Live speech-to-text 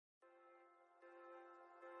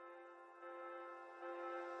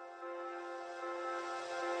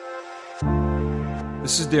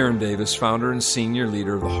This is Darren Davis, founder and senior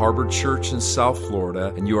leader of the Harbor Church in South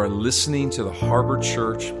Florida, and you are listening to the Harbor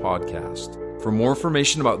Church podcast. For more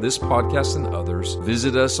information about this podcast and others,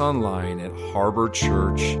 visit us online at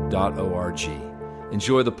harborchurch.org.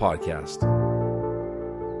 Enjoy the podcast.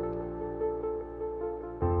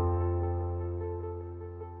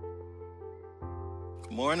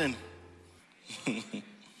 Good morning.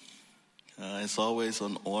 It's always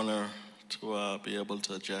an honor to be able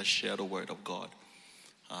to just share the word of God.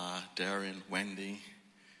 Darren, Wendy,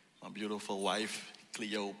 my beautiful wife,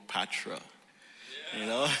 Cleopatra. Yeah. You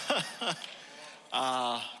know,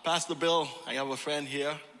 Pastor Bill, I have a friend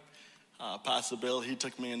here. Pastor Bill, he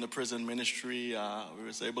took me in the prison ministry. We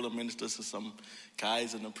was able to minister to some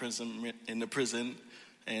guys in the prison,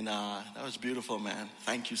 and that was beautiful, man.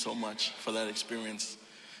 Thank you so much for that experience.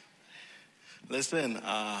 Listen,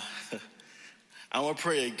 I'm gonna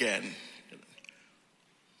pray again.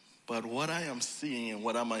 But what I am seeing and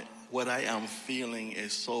what I am feeling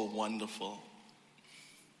is so wonderful.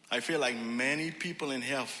 I feel like many people in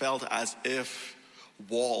here felt as if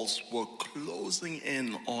walls were closing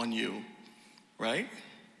in on you, right?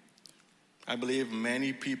 I believe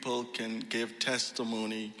many people can give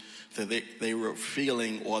testimony that they were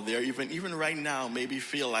feeling, or they're even right now maybe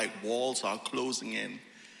feel like walls are closing in.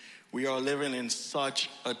 We are living in such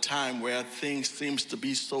a time where things seems to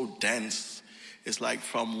be so dense. It's like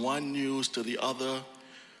from one news to the other,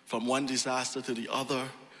 from one disaster to the other.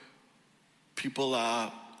 People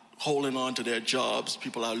are holding on to their jobs.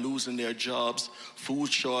 People are losing their jobs.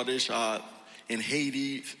 Food shortage in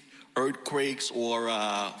Haiti, earthquakes,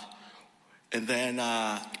 and then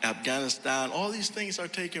Afghanistan. All these things are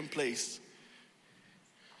taking place.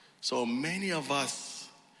 So many of us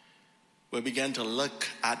will begin to look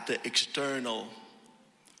at the external,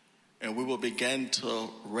 and we will begin to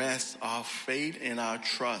rest our faith and our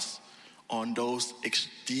trust on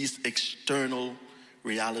these external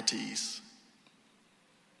realities.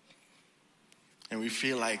 And we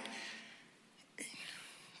feel like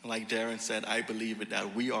Darren said, I believe it,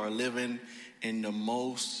 that we are living in the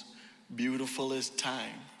most beautifulest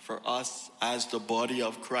time for us as the body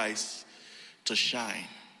of Christ to shine.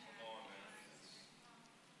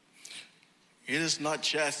 It is not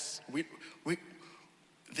just,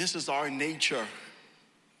 this is our nature.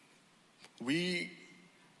 We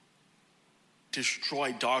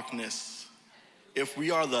destroy darkness. If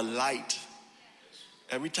we are the light,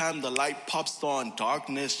 every time the light pops on,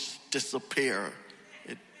 darkness disappears.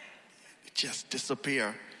 It just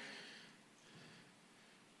disappears.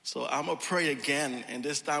 So I'm going to pray again, and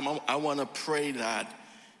this time I want to pray that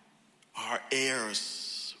our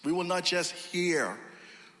ears, we will not just hear.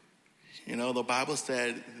 You know, the Bible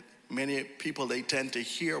said many people, they tend to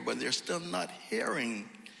hear, but they're still not hearing,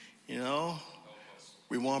 you know.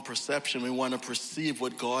 We want perception. We want to perceive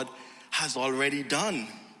what God has already done.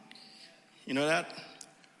 You know that?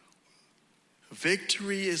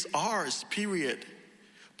 Victory is ours, period.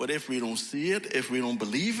 But if we don't see it, if we don't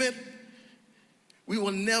believe it, we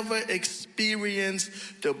will never experience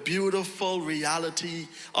the beautiful reality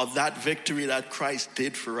of that victory that Christ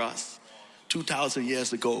did for us 2,000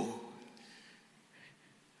 years ago.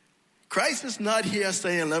 Christ is not here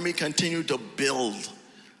saying, let me continue to build.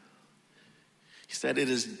 He said, it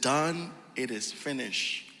is done, it is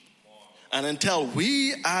finished. And until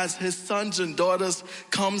we as his sons and daughters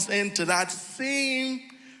comes into that same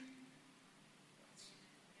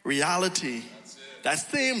reality, that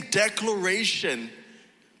same declaration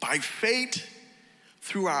by faith,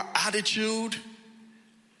 through our attitude,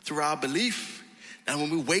 through our belief, that when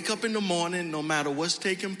we wake up in the morning, no matter what's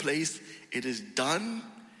taking place, it is done,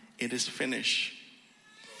 it is finished.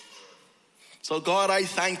 So God, I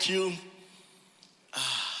thank you.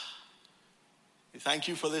 Thank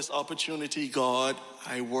you for this opportunity, God.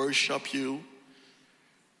 I worship you.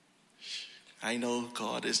 I know,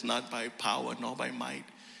 God, it's not by power nor by might,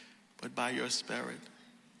 but by your Spirit.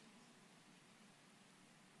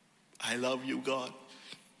 I love you, God.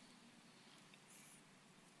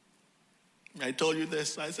 I told you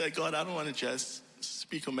this. I said, God, I don't want to just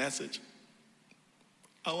speak a message.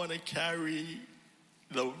 I want to carry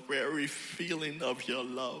the very feeling of your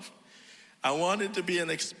love. I want it to be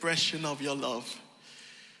an expression of your love.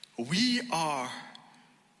 We are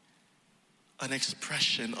an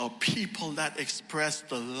expression of people that express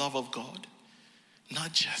the love of God,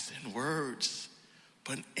 not just in words,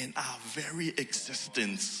 but in our very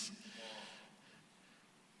existence.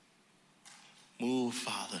 Move,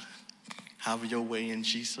 Father. Have your way. In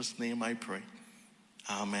Jesus' name I pray.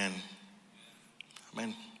 Amen.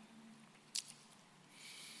 Amen.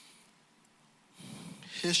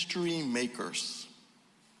 History makers.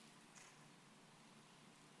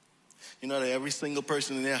 You know that every single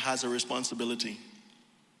person in there has a responsibility.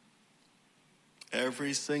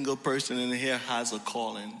 Every single person in here has a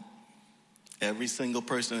calling. Every single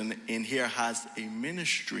person in here has a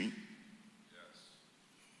ministry.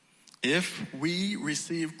 If we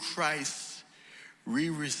receive Christ, we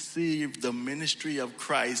receive the ministry of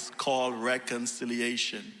Christ called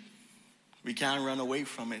reconciliation. We can't run away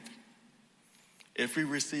from it. If we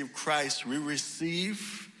receive Christ, we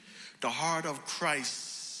receive the heart of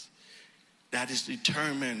Christ that is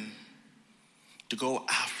determined to go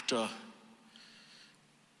after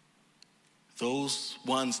those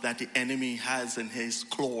ones that the enemy has in his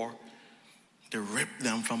claw, to rip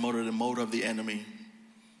them from out of the mouth of the enemy.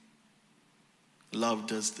 Love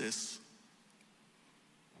does this.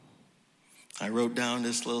 I wrote down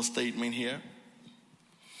this little statement here.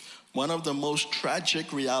 One of the most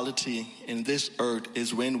tragic reality in this earth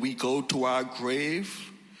is when we go to our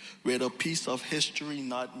grave with a piece of history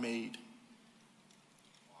not made.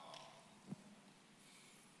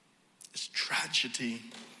 It's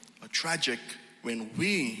tragic when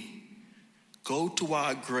we go to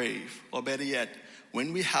our grave, or better yet,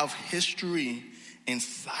 when we have history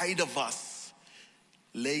inside of us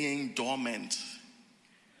laying dormant,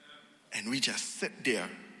 and we just sit there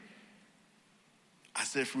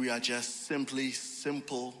as if we are just simply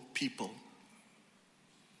simple people.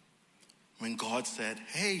 When God said,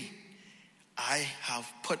 hey, I have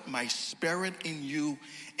put my spirit in you,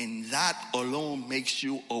 and that alone makes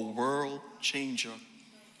you a world changer.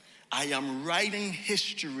 I am writing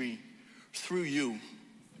history through you.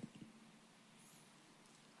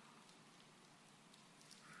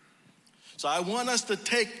 So I want us to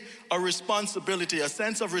take a responsibility, a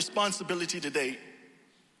sense of responsibility today.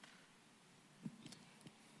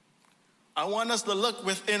 I want us to look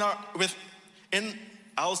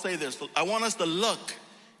I'll say this. I want us to look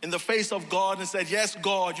in the face of God and say, yes,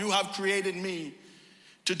 God, you have created me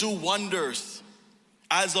to do wonders.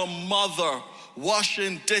 As a mother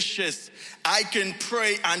washing dishes, I can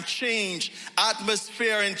pray and change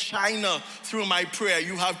atmosphere in China through my prayer.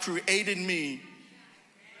 You have created me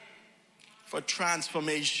for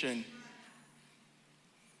transformation.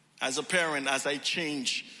 As a parent, as I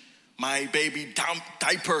change my baby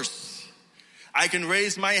diapers, I can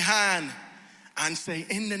raise my hand and say,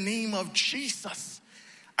 in the name of Jesus,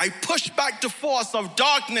 I push back the force of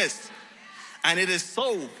darkness. And it is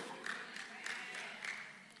so.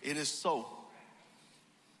 It is so.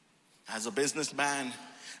 As a businessman,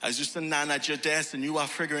 as you sit down at your desk and you are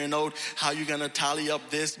figuring out how you're going to tally up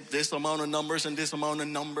this amount of numbers and this amount of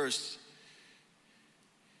numbers,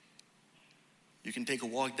 you can take a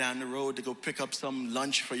walk down the road to go pick up some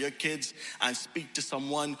lunch for your kids and speak to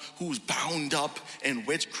someone who's bound up in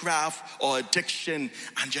witchcraft or addiction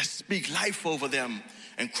and just speak life over them.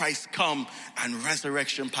 And Christ come and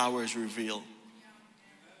resurrection power is revealed.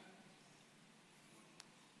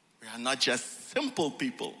 We are not just simple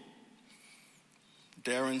people.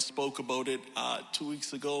 Darren spoke about it 2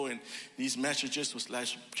 weeks ago, and these messages was like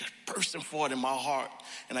just bursting forth in my heart.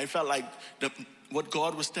 And I felt like what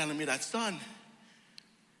God was telling me, that son,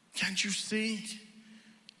 can't you see?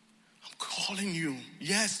 I'm calling you.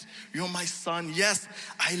 Yes, you're my son. Yes,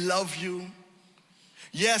 I love you.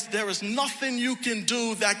 Yes, there is nothing you can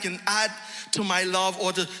do that can add to my love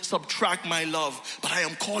or to subtract my love. But I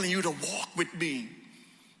am calling you to walk with me.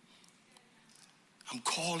 I'm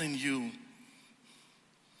calling you.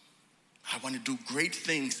 I want to do great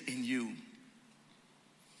things in you.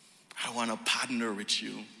 I want to partner with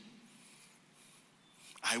you.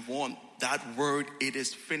 I want that word, it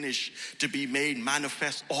is finished, to be made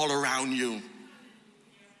manifest all around you.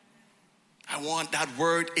 I want that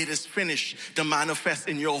word, it is finished, to manifest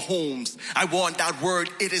in your homes. I want that word,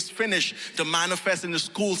 it is finished, to manifest in the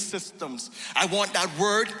school systems. I want that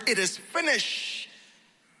word, it is finished,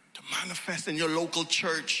 to manifest in your local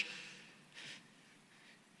church.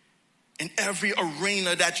 In every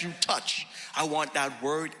arena that you touch, I want that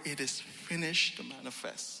word, it is finished, to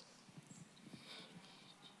manifest.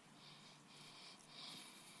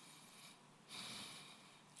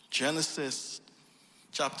 Genesis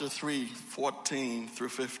chapter 3, 14 through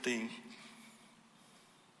 15.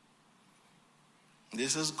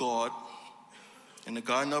 This is God in the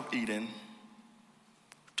Garden of Eden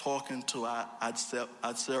talking to our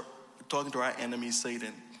enemy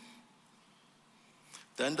Satan.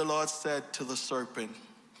 Then the Lord said to the serpent,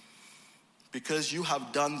 because you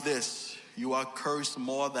have done this, you are cursed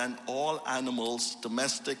more than all animals,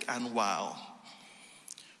 domestic and wild.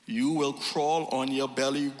 You will crawl on your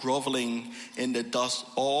belly, groveling in the dust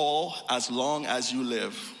as long as you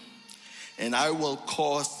live. And I will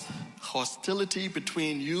cause hostility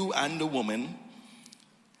between you and the woman,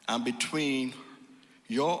 and between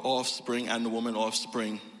your offspring and the woman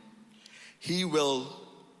offspring. He will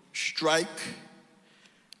strike.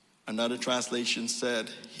 Another translation said,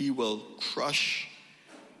 he will crush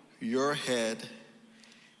your head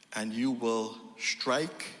and you will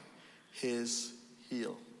strike his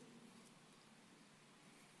heel.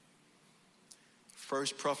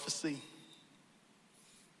 First prophecy.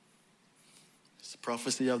 It's the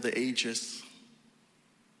prophecy of the ages.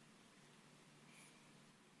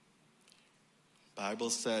 Bible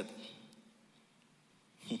said,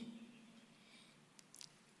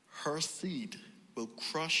 her seed will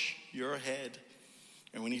crush your head.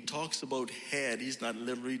 And when he talks about head, he's not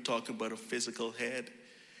literally talking about a physical head.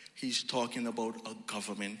 He's talking about a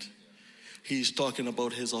government. He's talking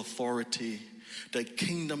about his authority. The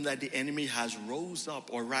kingdom that the enemy has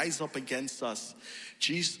rise up against us.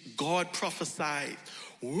 God prophesied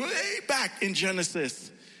way back in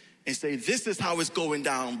Genesis and say, this is how it's going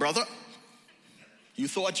down, brother. You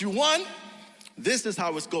thought you won? This is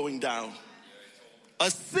how it's going down. A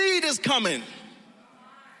seed is coming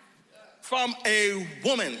from a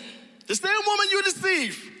woman. The same woman you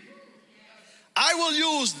deceive. I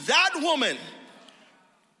will use that woman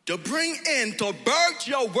to bring in, to birth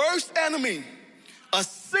your worst enemy. A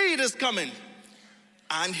seed is coming.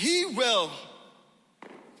 And he will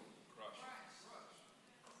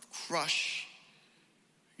crush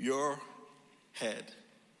your head.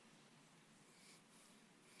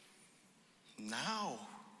 Now,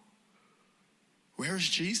 where's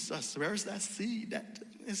Jesus? Where's that seed?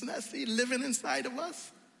 Isn't that seed living inside of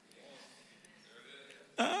us?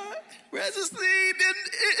 Where's the seed?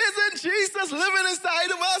 Isn't Jesus living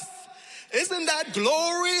inside of us? Isn't that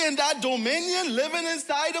glory and that dominion living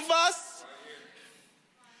inside of us?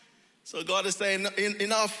 So God is saying,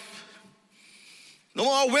 enough. No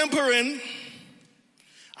more whimpering.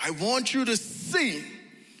 I want you to see.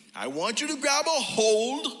 I want you to grab a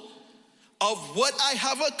hold of what I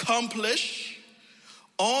have accomplished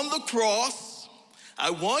on the cross. I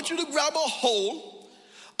want you to grab a hold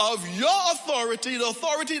of your authority, the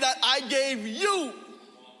authority that I gave you.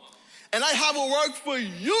 And I have a work for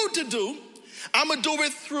you to do. I'm going to do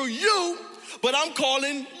it through you, but I'm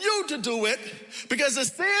calling you to do it. Because the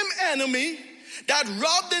same enemy that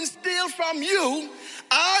robbed and steal from you,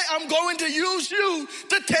 I am going to use you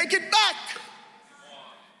to take it back.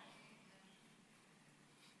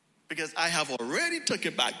 Because I have already took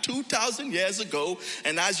it back 2,000 years ago.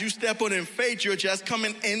 And as you step on in faith, you're just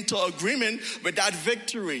coming into agreement with that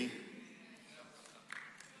victory.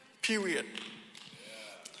 Period.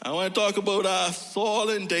 I want to talk about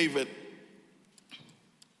Saul and David.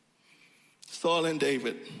 Saul and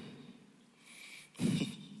David. I'm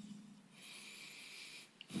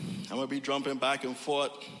going to be jumping back and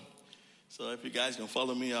forth. So if you guys can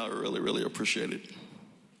follow me, I really, really appreciate it.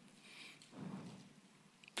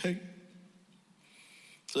 Okay.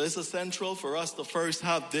 So it's essential for us to first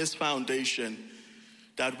have this foundation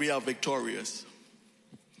that we are victorious.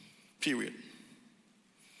 Period.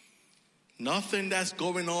 Nothing that's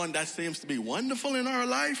going on that seems to be wonderful in our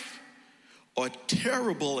life or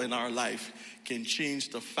terrible in our life can change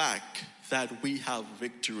the fact that we have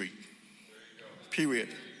victory. Period.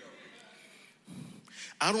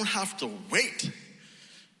 I don't have to wait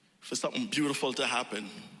for something beautiful to happen.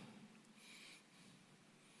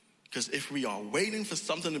 Because if we are waiting for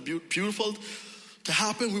something beautiful to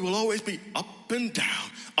happen, we will always be up and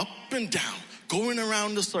down, going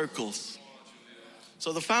around the circles.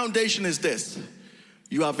 So the foundation is this.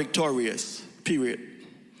 You are victorious, period.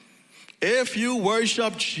 If you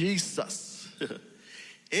worship Jesus,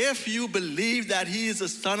 if you believe that he is the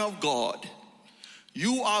Son of God,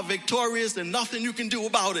 you are victorious and nothing you can do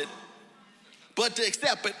about it but to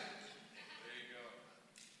accept it.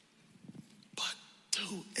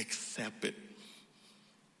 To accept it.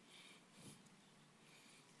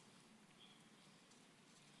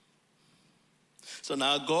 So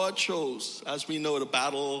now God chose, as we know, the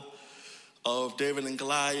battle of David and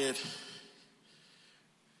Goliath.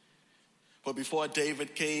 But before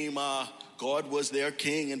David came, God was their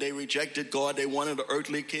king, and they rejected God. They wanted an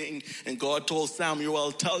earthly king, and God told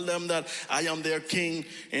Samuel, tell them that I am their king.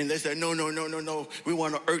 And they said, no. We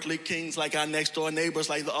want an earthly kings like our next door neighbors,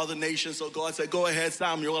 like the other nations. So God said, go ahead,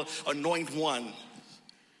 Samuel, anoint one.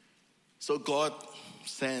 So God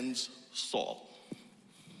sends Saul.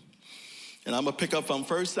 And I'm going to pick up from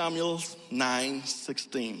 1 Samuel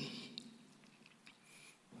 9:16.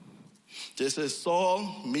 This is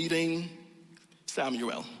Saul meeting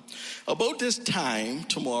Samuel. About this time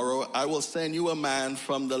tomorrow, I will send you a man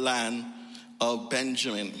from the land of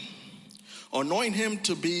Benjamin. Anoint him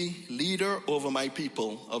to be leader over my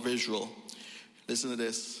people of Israel. Listen to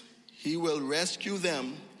this. He will rescue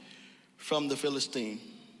them from the Philistine.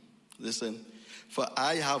 Listen. For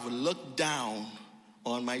I have looked down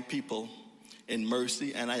on my people in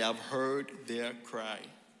mercy, and I have heard their cry.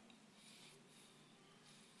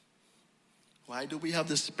 Why do we have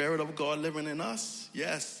the Spirit of God living in us?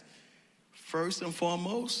 Yes. First and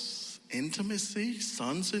foremost, intimacy,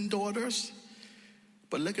 sons and daughters.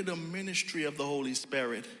 But look at the ministry of the Holy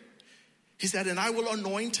Spirit. He said, and I will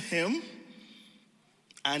anoint him,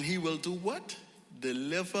 and he will do what?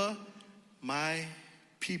 Deliver my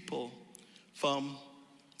people from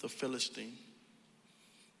the Philistine.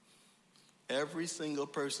 Every single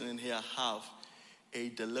person in here have a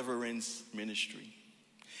deliverance ministry.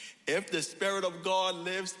 If the Spirit of God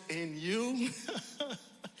lives in you,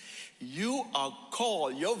 you are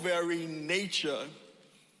called, your very nature,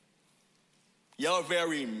 your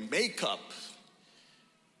very makeup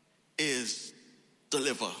is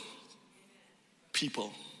deliver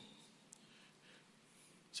people.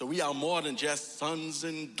 So we are more than just sons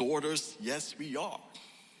and daughters. Yes, we are.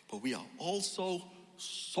 But we are also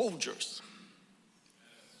soldiers.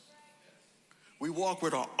 We walk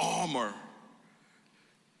with our armor,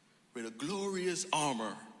 with a glorious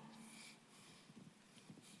armor.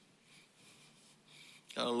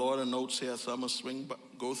 Got a lot of notes here, so I'm going to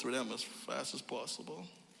go through them as fast as possible.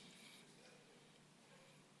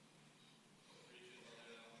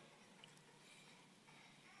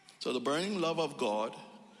 So the burning love of God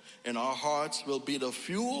in our hearts will be the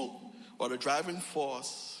fuel or the driving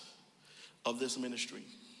force of this ministry.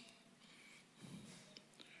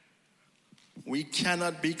 We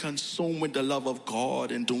cannot be consumed with the love of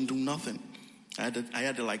God and don't do nothing. I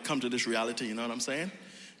had to come to this reality, you know what I'm saying?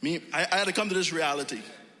 I had to come to this reality,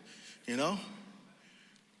 you know?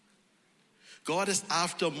 God is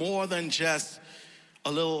after more than just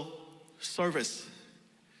a little service.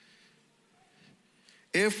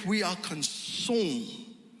 If we are consumed,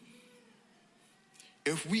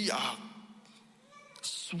 if we are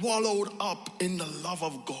swallowed up in the love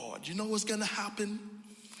of God, you know what's going to happen?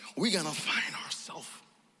 We're going to find ourselves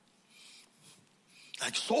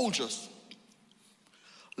like soldiers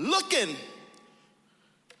looking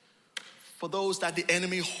for those that the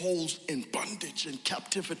enemy holds in bondage and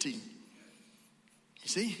captivity. You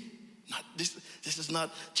see? This is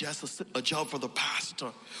not just a job for the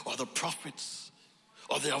pastor or the prophets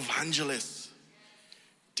or the evangelists.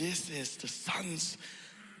 This is the sons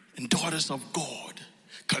and daughters of God,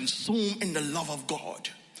 consumed in the love of God.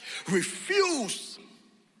 Refuse.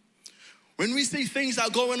 When we see things are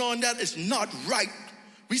going on that is not right,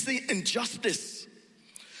 we see injustice.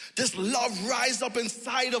 This love rise up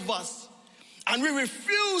inside of us, and we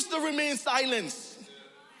refuse to remain silent.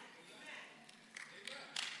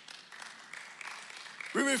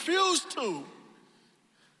 We refuse to.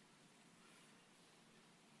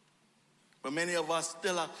 But many of us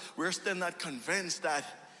we're still not convinced that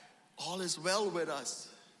all is well with us.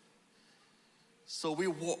 So we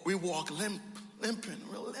walk limping.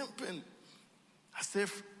 We're limping. As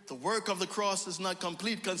if the work of the cross is not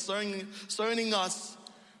complete concerning us.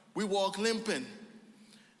 We walk limping.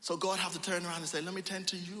 So God have to turn around and say, let me tend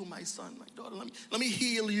to you, my son, my daughter. Let me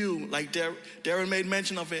heal you. Like Darren made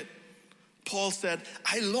mention of it. Paul said,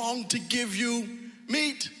 I long to give you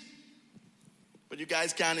meat, but you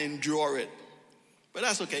guys can't endure it. But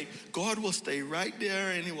that's okay. God will stay right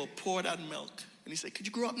there and he will pour that milk. And he said, could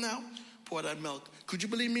you grow up now? Pour that milk. Could you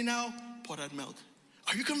believe me now? Pour that milk.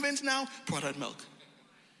 Are you convinced now? Pour that milk.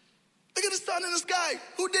 Look at the sun in the sky.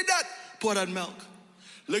 Who did that? Pour that milk.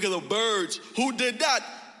 Look at the birds. Who did that?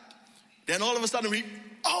 Then all of a sudden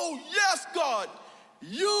oh yes, God,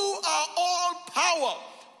 you are all power.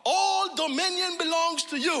 All dominion belongs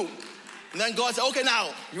to you. And then God said, okay, now,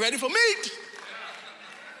 you ready for meat?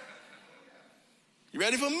 You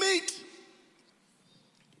ready for meat?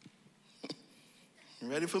 You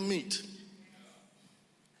ready for meat?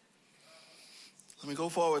 Let me go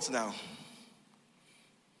forwards now.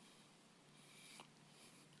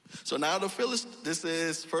 So now this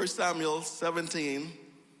is 1 Samuel 17,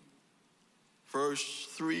 verse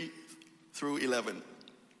 3 through 11.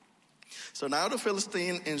 So now the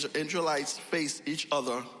Philistine Israelites face each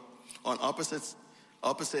other on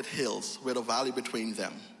opposite hills with a valley between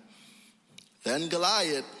them. Then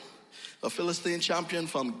Goliath, a Philistine champion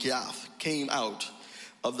from Gath, came out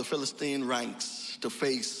of the Philistine ranks to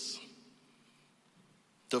face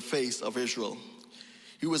the face of Israel.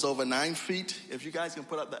 He was over 9 feet. If you guys can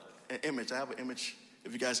put up that image, I have an image.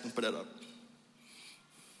 If you guys can put it up.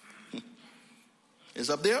 It's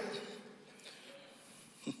up there?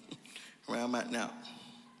 Where I'm at now.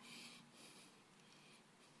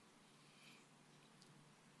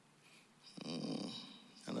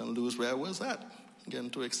 going to lose where I was at. I'm getting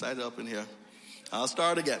too excited up in here. I'll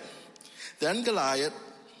start again. Then Goliath,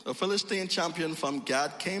 a Philistine champion from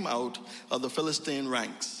Gad, came out of the Philistine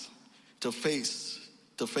ranks to face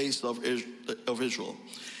of Israel.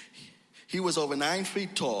 He was over 9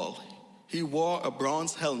 feet tall. He wore a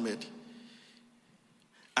bronze helmet,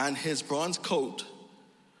 and his bronze coat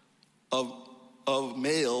of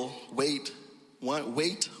mail weighed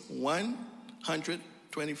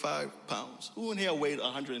 125 pounds. Who in here weighed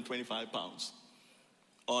 125 pounds?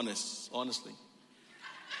 Honestly.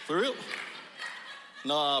 For real?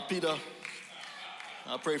 Nah, Peter,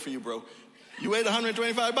 I'll pray for you, bro. You weighed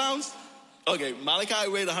 125 pounds? Okay, Malachi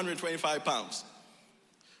weighed 125 pounds.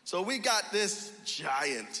 So we got this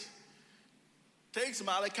giant. Takes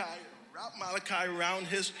Malachi, wrap Malachi around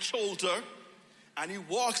his shoulder, and he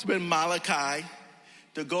walks with Malachi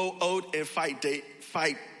to go out and fight the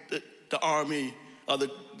army of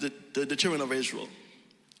the children of Israel.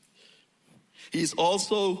 He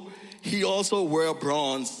also wore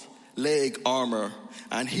bronze leg armor,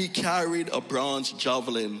 and he carried a bronze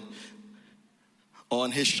javelin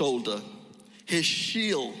on his shoulder. His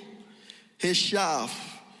shield, his shaft,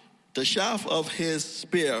 the shaft of his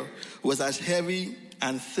spear was as heavy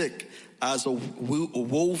and thick as a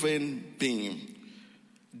woven beam,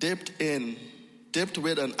 dipped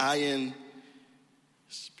with an iron.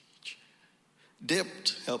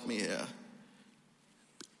 Dipped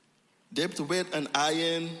with an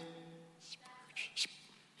iron.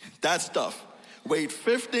 That stuff weighed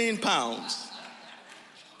 15 pounds.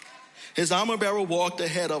 His armor bearer walked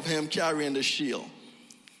ahead of him carrying the shield.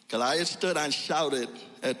 Goliath stood and shouted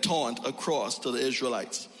a taunt across to the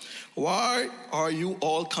Israelites. "Why are you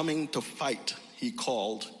all coming to fight?" he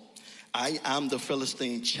called. "I am the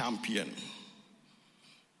Philistine champion."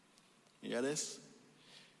 You hear this?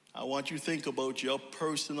 I want you to think about your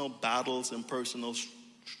personal battles and personal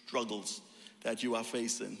struggles that you are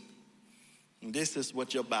facing. And this is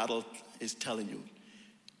what your battle is telling you.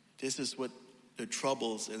 This is what the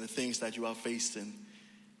troubles and the things that you are facing.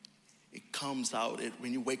 It comes out.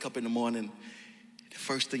 When you wake up in the morning, the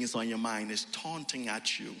first thing is on your mind is taunting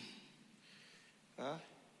at you. Huh?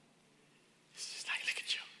 It's just like, look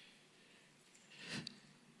at you.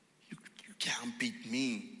 You can't beat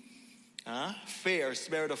me. Huh? Fear,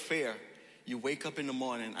 spirit of fear. You wake up in the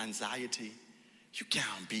morning, anxiety. You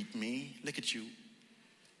can't beat me. Look at you.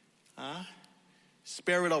 Huh?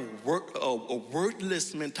 Spirit of a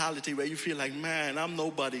worthless mentality where you feel like, man, I'm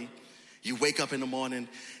nobody. You wake up in the morning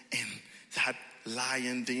and that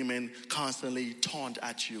lion demon constantly taunts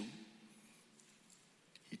at you.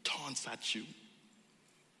 He taunts at you.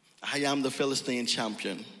 I am the Philistine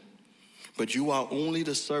champion, but you are only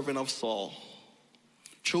the servant of Saul.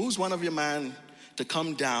 Choose one of your men to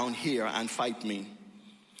come down here and fight me.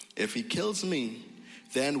 If he kills me,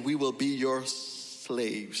 then we will be your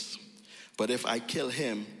slaves. But if I kill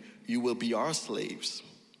him, you will be our slaves.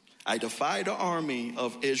 I defy the army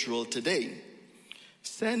of Israel today.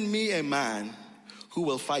 Send me a man who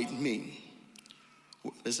will fight me.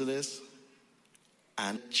 Listen to this.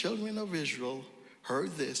 And the children of Israel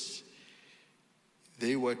heard this.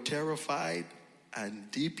 They were terrified and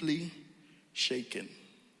deeply shaken.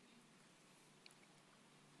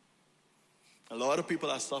 A lot of people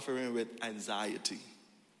are suffering with anxiety.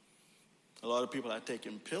 A lot of people are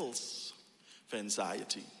taking pills for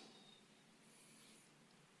anxiety.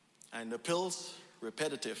 And the pills,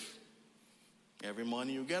 repetitive. Every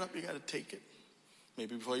morning you get up, you got to take it.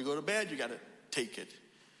 Maybe before you go to bed, you got to take it.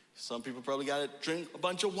 Some people probably got to drink a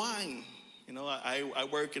bunch of wine. You know, I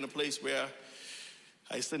work in a place where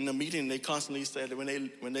I sit in a meeting, they constantly said that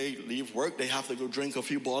when they leave work, they have to go drink a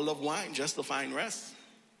few bottles of wine just to find rest.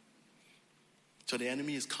 So the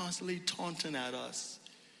enemy is constantly taunting at us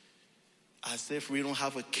as if we don't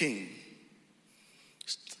have a king.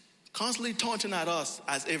 Constantly taunting at us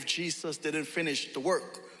as if Jesus didn't finish the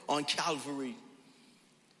work on Calvary.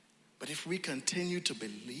 But if we continue to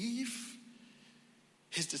believe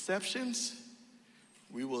his deceptions,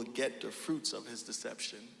 we will get the fruits of his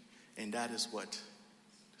deception. And that is what?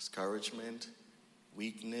 Discouragement,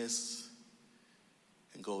 weakness,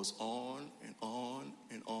 and goes on and on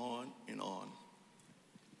and on and on.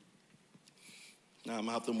 Now I'm going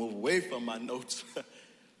to have to move away from my notes.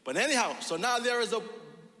 But anyhow, so now there is a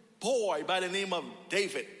boy by the name of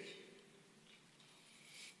David.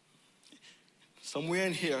 Somewhere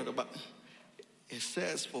in here, it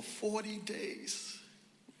says for 40 days.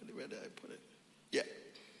 Where did I put it?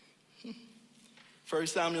 Yeah. 1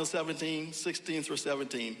 Samuel 17, 16 through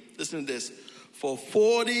 17. Listen to this. For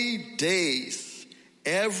 40 days,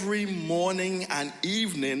 every morning and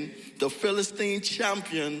evening, the Philistine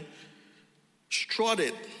champion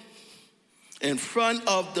strutted in front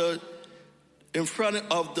of the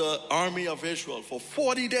army of Israel for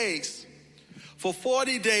 40 days. For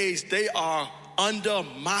 40 days, they are under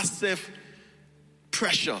massive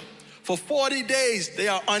pressure. For 40 days, they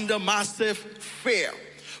are under massive fear.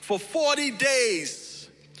 For 40 days,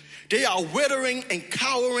 they are withering and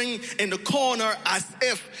cowering in the corner as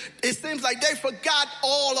if it seems like they forgot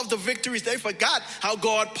all of the victories. They forgot how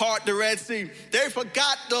God parted the Red Sea. They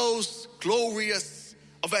forgot those glorious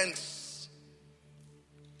events.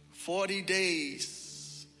 40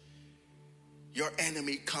 days, your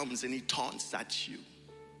enemy comes and he taunts at you.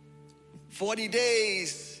 40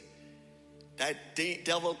 days, that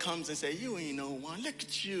devil comes and says, you ain't no one, look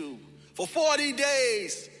at you. For 40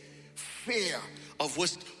 days, fear of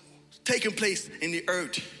what's taking place in the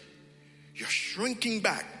earth. You're shrinking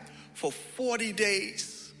back for 40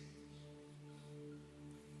 days.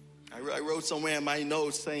 I wrote somewhere in my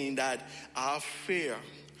notes saying that our fear,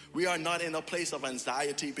 we are not in a place of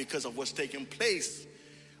anxiety because of what's taking place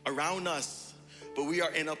around us, but we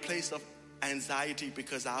are in a place of anxiety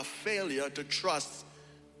because our failure to trust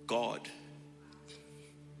God.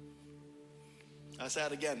 I say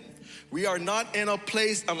it again. We are not in a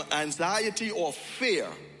place of anxiety or fear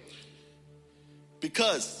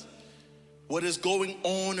because what is going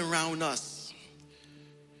on around us.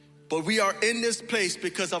 But we are in this place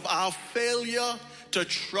because of our failure to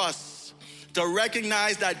trust, to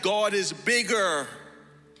recognize that God is bigger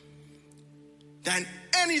than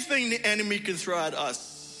anything the enemy can throw at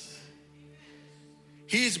us.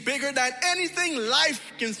 He's bigger than anything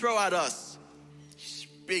life can throw at us. He's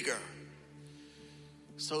bigger.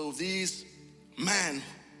 So these men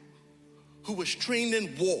who was trained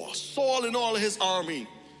in war, Saul and all of his army,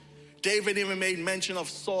 David even made mention of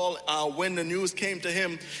Saul when the news came to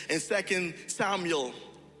him in 2 Samuel,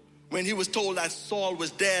 when he was told that Saul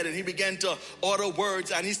was dead, and he began to utter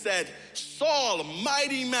words, and he said, Saul,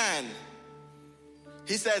 mighty man.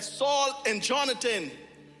 He said, Saul and Jonathan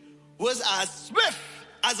was as swift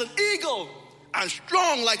as an eagle and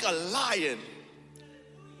strong like a lion.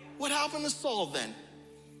 What happened to Saul then?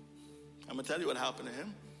 I'm going to tell you what happened to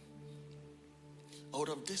him. Out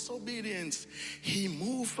of disobedience, he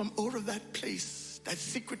moved from out of that place, that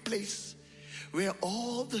secret place, where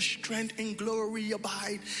all the strength and glory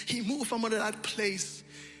abide. He moved from out of that place.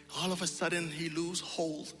 All of a sudden, he lose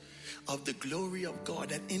hold of the glory of God,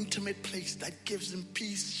 that intimate place that gives him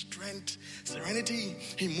peace, strength, serenity.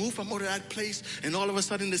 He moved from out of that place, and all of a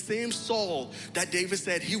sudden, the same Saul that David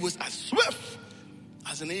said he was as swift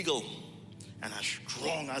as an eagle and as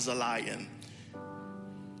strong as a lion.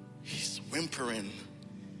 He's whimpering,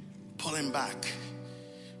 pulling back,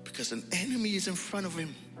 because an enemy is in front of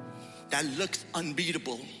him that looks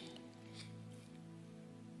unbeatable.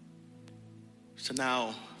 So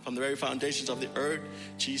now, from the very foundations of the earth,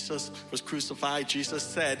 Jesus was crucified. Jesus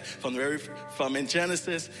said, from in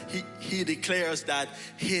Genesis, he declares that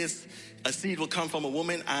a seed will come from a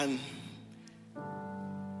woman, and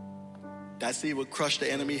that seed will crush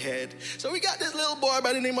the enemy head. So we got this little boy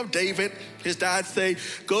by the name of David. His dad say,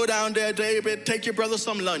 go down there, David, take your brother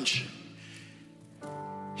some lunch.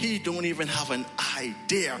 He don't even have an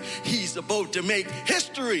idea. He's about to make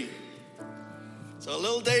history. So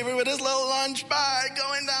little David with his little lunch bag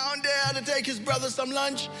going down there to take his brother some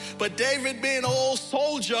lunch. But David, being an old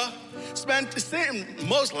soldier,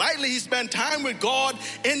 most likely he spent time with God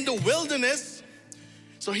in the wilderness.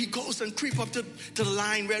 So he goes and creep up to the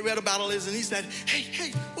line where the battle is, and he said,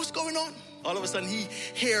 hey, what's going on? All of a sudden he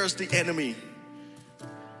hears the enemy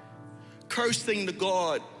cursing the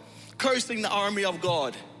God, cursing the army of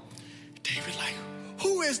God. David like,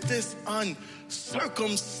 who is this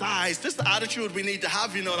uncircumcised? This is the attitude we need to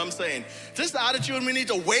have, you know what I'm saying? This is the attitude we need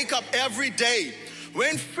to wake up every day.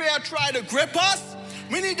 When fear try to grip us,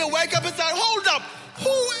 we need to wake up and say, hold up,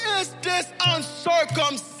 who is this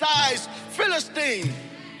uncircumcised Philistine?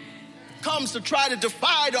 Comes to try to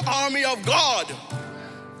defy the army of God.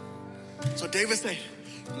 So David said,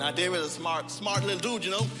 now David is a smart little dude,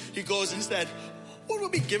 you know. He goes and he said, what will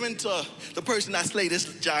be given to the person that slay this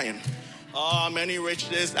giant? Many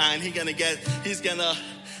riches, and he's gonna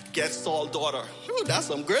get Saul's daughter. Ooh, that's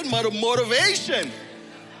some good motivation.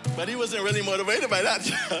 But he wasn't really motivated by that.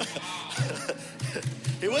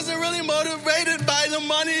 He wasn't really motivated by the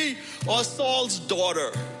money or Saul's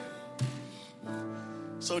daughter.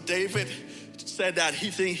 So David said that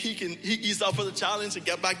he's up for the challenge to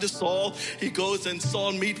get back to Saul. He goes and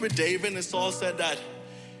Saul meet with David, and Saul said that,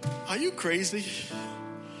 are you crazy?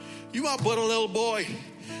 You are but a little boy.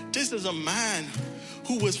 This is a man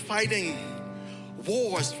who was fighting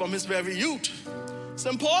wars from his very youth. It's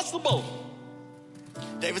impossible.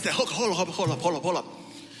 David said, hold up.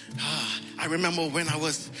 I remember when I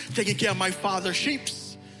was taking care of my father's sheep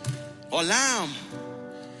or lamb,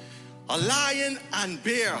 a lion and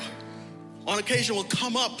bear on occasion will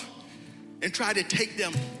come up and try to take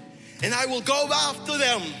them. And I will go after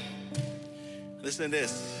them. Listen to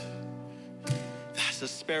this. That's the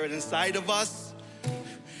spirit inside of us.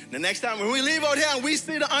 The next time when we leave out here and we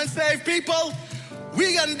see the unsaved people,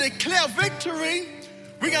 we're going to declare victory.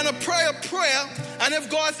 We're going to pray a prayer. And if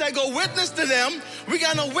God said go witness to them, we're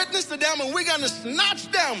going to witness to them and we're going to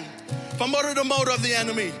snatch them from out of the mouth of the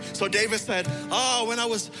enemy. So David said, oh, when I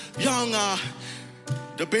was young,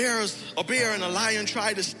 a bear and a lion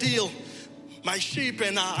tried to steal my sheep,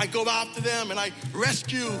 and I go after them and I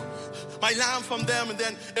rescue my lamb from them. And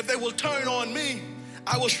then if they will turn on me,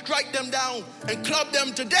 I will strike them down and club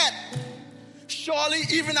them to death. Surely,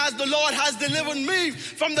 even as the Lord has delivered me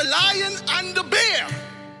from the lion and the bear,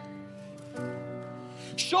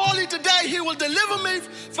 surely today he will deliver me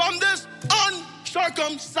from this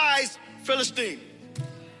uncircumcised Philistine.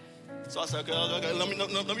 So I said, okay, let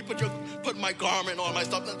me put my garment on, my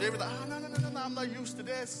stuff. And David said, no, I'm not used to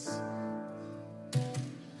this.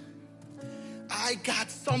 I got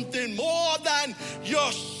something more than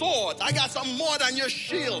your sword. I got something more than your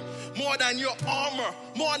shield, more than your armor,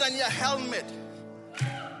 more than your helmet.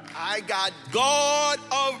 I got God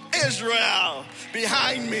of Israel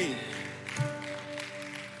behind me.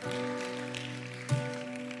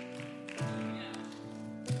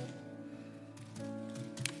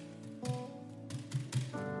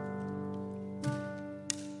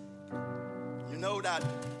 You know that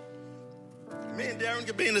me and Darren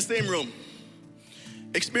could be in the same room,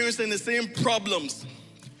 experiencing the same problems.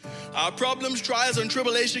 Our problems, trials, and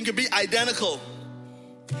tribulation could be identical.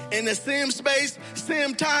 In the same space,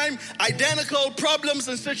 same time, identical problems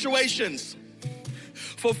and situations.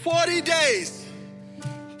 For 40 days,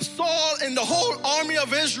 Saul and the whole army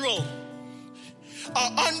of Israel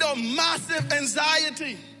are under massive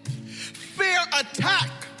anxiety, fear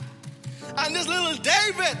attack. And this little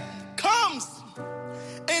David comes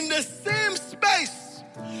in the same space,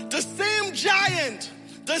 the same giant,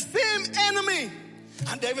 the same enemy.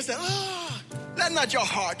 And David said, let not your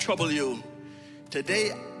heart trouble you.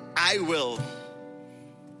 Today I will.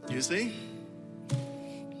 You see?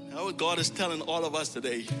 That's what God is telling all of us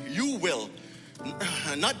today. You will.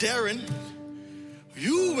 Not Darren.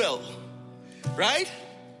 You will. Right?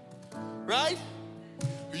 Right?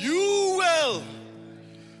 You will.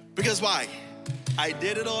 Because why? I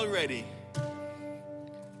did it already.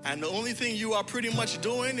 And the only thing you are pretty much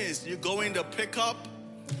doing is you're going to pick up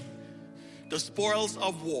the spoils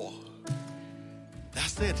of war.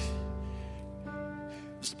 That's it.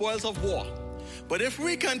 The spoils of war. But if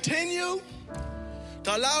we continue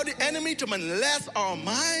to allow the enemy to molest our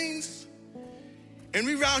minds, and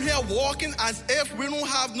we around here walking as if we don't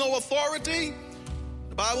have no authority,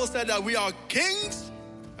 the Bible said that we are kings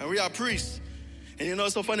and we are priests. And you know,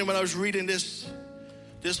 it's so funny when I was reading this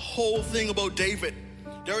whole thing about David.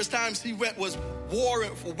 There was times he went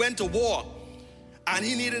to war, and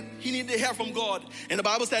he needed to hear from God. And the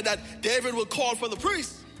Bible said that David would call for the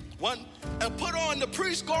priest, and put on the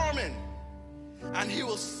priest garment, and he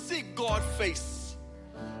will seek God's face.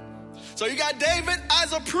 So you got David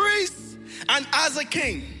as a priest and as a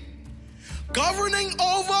king, governing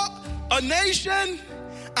over a nation,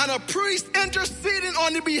 and a priest interceding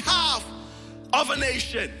on the behalf of a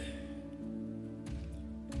nation.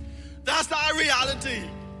 That's our reality.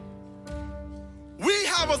 We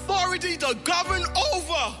have authority to govern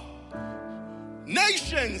over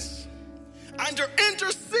nations and to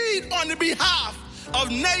intercede on the behalf of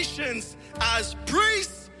nations as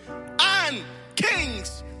priests and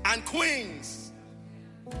kings and queens.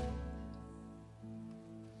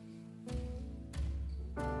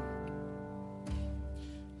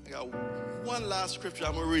 I got one last scripture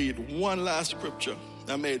I'm going to read. One last scripture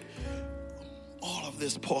that made all of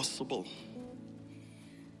this possible.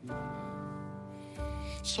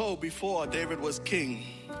 So before David was king,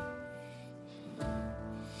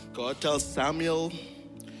 God tells Samuel,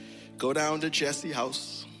 go down to Jesse's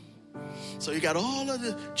house. So you got all of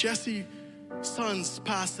the Jesse sons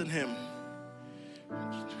passing him.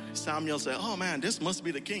 Samuel said, oh man, this must be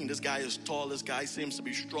the king. This guy is tall. This guy seems to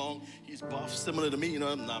be strong. He's buff, similar to me. You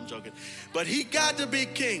know, no, I'm joking. But he got to be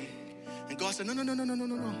king. And God said,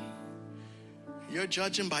 no. You're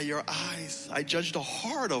judging by your eyes. I judge the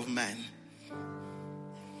heart of man.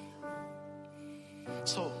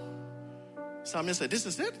 So Samuel said, this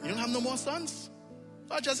is it? You don't have no more sons?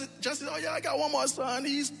 Oh, Jesse, oh yeah, I got one more son.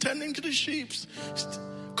 He's tending to the sheep.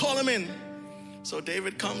 Call him in. So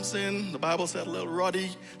David comes in. The Bible said a little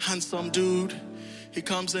ruddy, handsome dude. he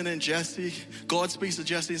comes in and Jesse, God speaks to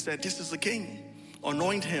Jesse and said, this is the king.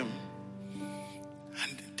 Anoint him.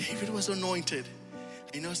 And David was anointed.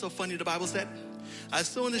 You know, it's so funny, the Bible said, as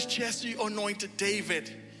soon as Jesse anointed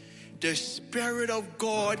David, the Spirit of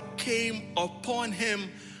God came upon him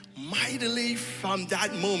mightily from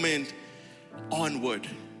that moment onward.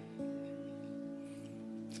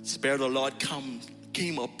 The Spirit of the Lord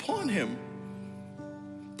came upon him.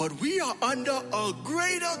 But we are under a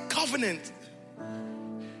greater covenant.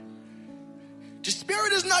 The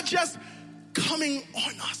Spirit is not just coming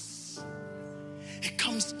on us. It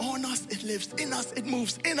comes on us, it lives in us, it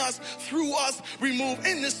moves in us, through us. We move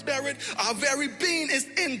in the Spirit. Our very being is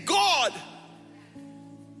in God.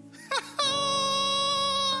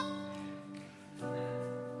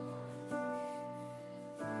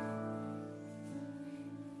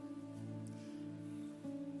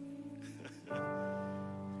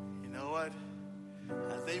 You know what?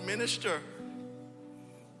 As they minister,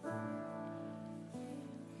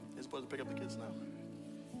 they're supposed to pick up the kids now.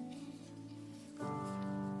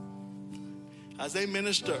 As they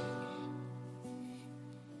minister,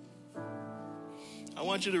 I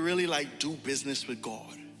want you to really do business with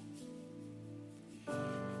God.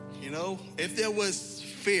 You know, if there was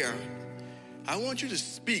fear, I want you to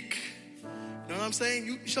speak. You know what I'm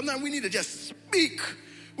saying? Sometimes we need to just speak.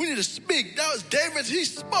 We need to speak. That was David, he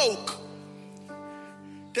spoke.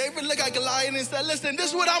 David looked at Goliath and said, listen, this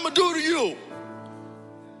is what I'm going to do to you.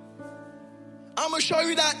 I'm going to show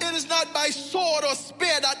you that it is not by sword or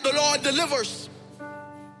spear that the Lord delivers.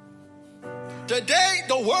 Today,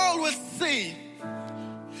 the world will see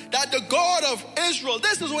that the God of Israel,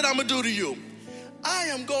 this is what I'm going to do to you. I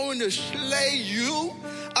am going to slay you.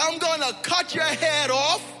 I'm going to cut your head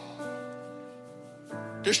off,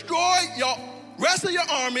 destroy your rest of your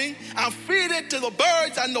army, and feed it to the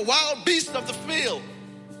birds and the wild beasts of the field.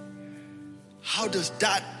 How does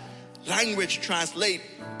that language translate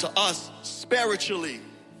to us spiritually?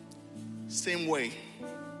 Same way.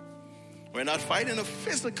 We're not fighting a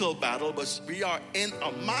physical battle, but we are in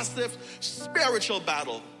a massive spiritual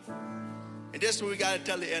battle. And this is what we got to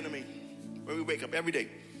tell the enemy when we wake up every day.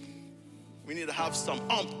 We need to have some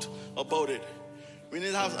umph about it. We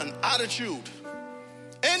need to have an attitude.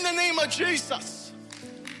 In the name of Jesus,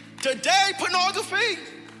 today, pornography,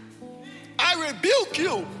 I rebuke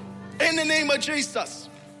you in the name of Jesus.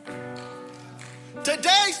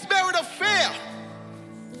 Today, spirit of fear,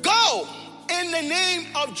 go in the name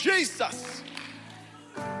of Jesus.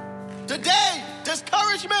 Today,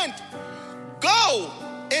 discouragement, go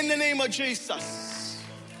in the name of Jesus.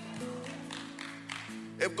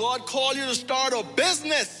 If God called you to start a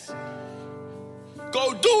business,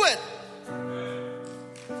 go do it.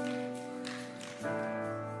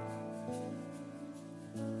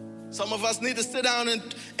 Some of us need to sit down and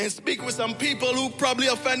speak with some people who probably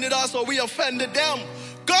offended us or we offended them.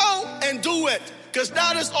 Go and do it, because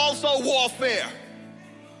that is also warfare.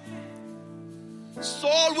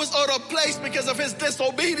 Saul was out of place because of his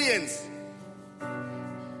disobedience.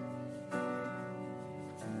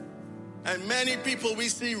 And many people we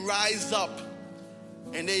see rise up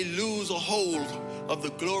and they lose a hold of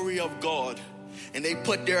the glory of God. And they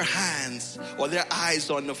put their hands or their eyes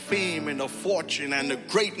on the fame and the fortune and the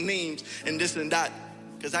great names and this and that.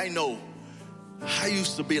 Because I know I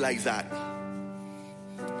used to be like that.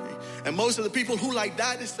 And most of the people who like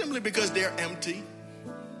that is simply because they're empty.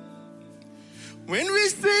 When we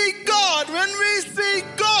see God, when we see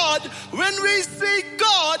God, when we see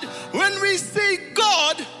God, when we see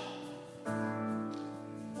God,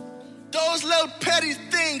 those little petty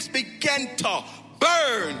things begin to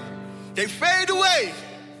burn. They fade away.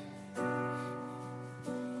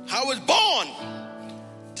 I was born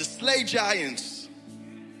to slay giants.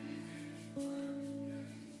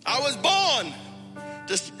 I was born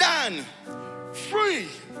to stand free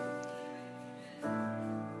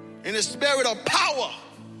in the spirit of power.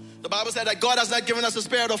 The Bible said that God has not given us a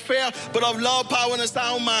spirit of fear, but of love, power, and a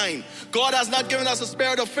sound mind. God has not given us a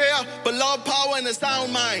spirit of fear, but love, power, and a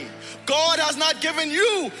sound mind. God has not given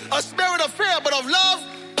you a spirit of fear, but of love,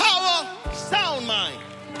 power, sound mind.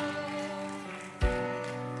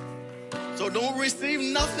 So don't receive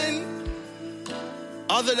nothing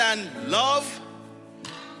other than love,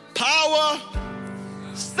 power,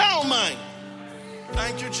 sound mind.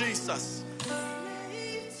 Thank you, Jesus.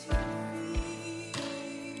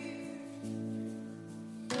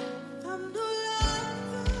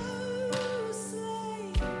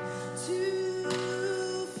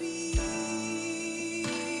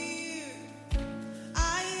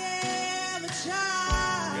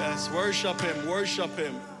 Worship him, worship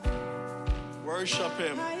him, worship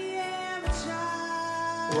him,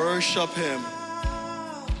 worship him.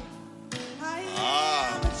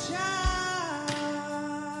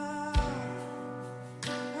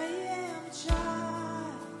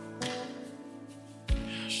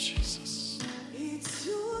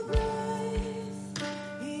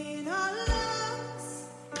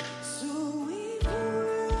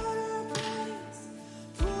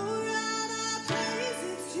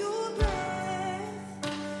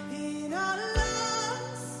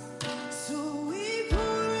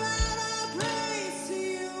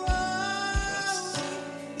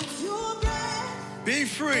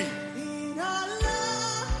 free.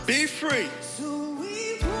 Be free.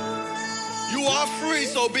 You are free,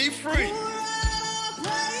 so be free.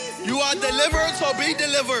 You are delivered, so be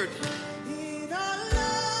delivered.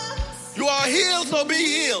 You are healed, so be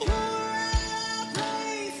healed.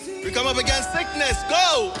 We come up against sickness.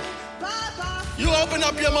 Go. You open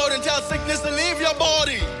up your mouth and tell sickness to leave your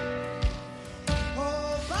body.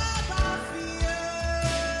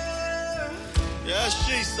 Yes,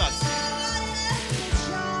 Jesus.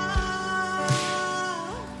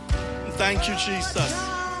 Thank you, Jesus.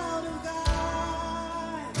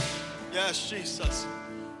 Yes, Jesus.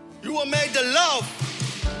 You were made to love.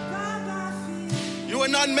 You were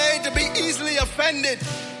not made to be easily offended.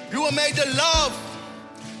 You were made to love.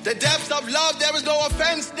 The depths of love, there is no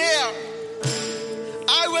offense there.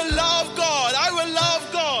 I will love God. I will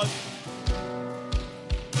love God.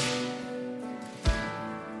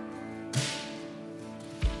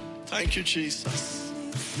 Thank you, Jesus.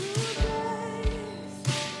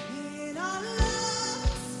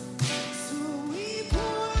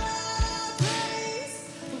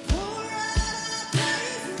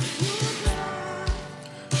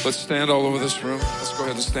 Let's stand all over this room. Let's go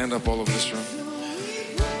ahead and stand up all over this room.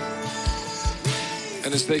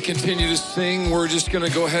 And as they continue to sing, we're just going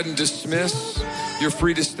to go ahead and dismiss. You're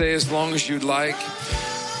free to stay as long as you'd like.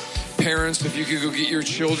 Parents, if you could go get your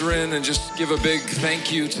children and just give a big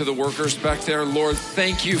thank you to the workers back there. Lord,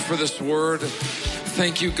 thank you for this word.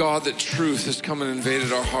 Thank you, God, that truth has come and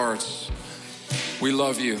invaded our hearts. We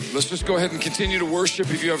love you. Let's just go ahead and continue to worship.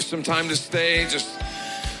 If you have some time to stay, just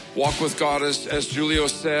walk with God, as Julio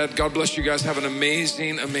said. God bless you guys. Have an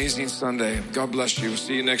amazing, amazing Sunday. God bless you. We'll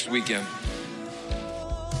see you next weekend.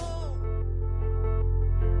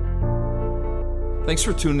 Thanks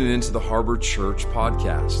for tuning into the Harbor Church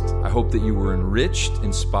podcast. I hope that you were enriched,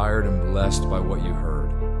 inspired, and blessed by what you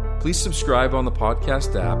heard. Please subscribe on the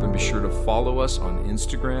podcast app and be sure to follow us on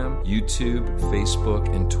Instagram, YouTube,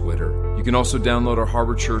 Facebook, and Twitter. You can also download our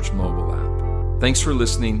Harbor Church mobile app. Thanks for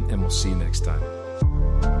listening, and we'll see you next time.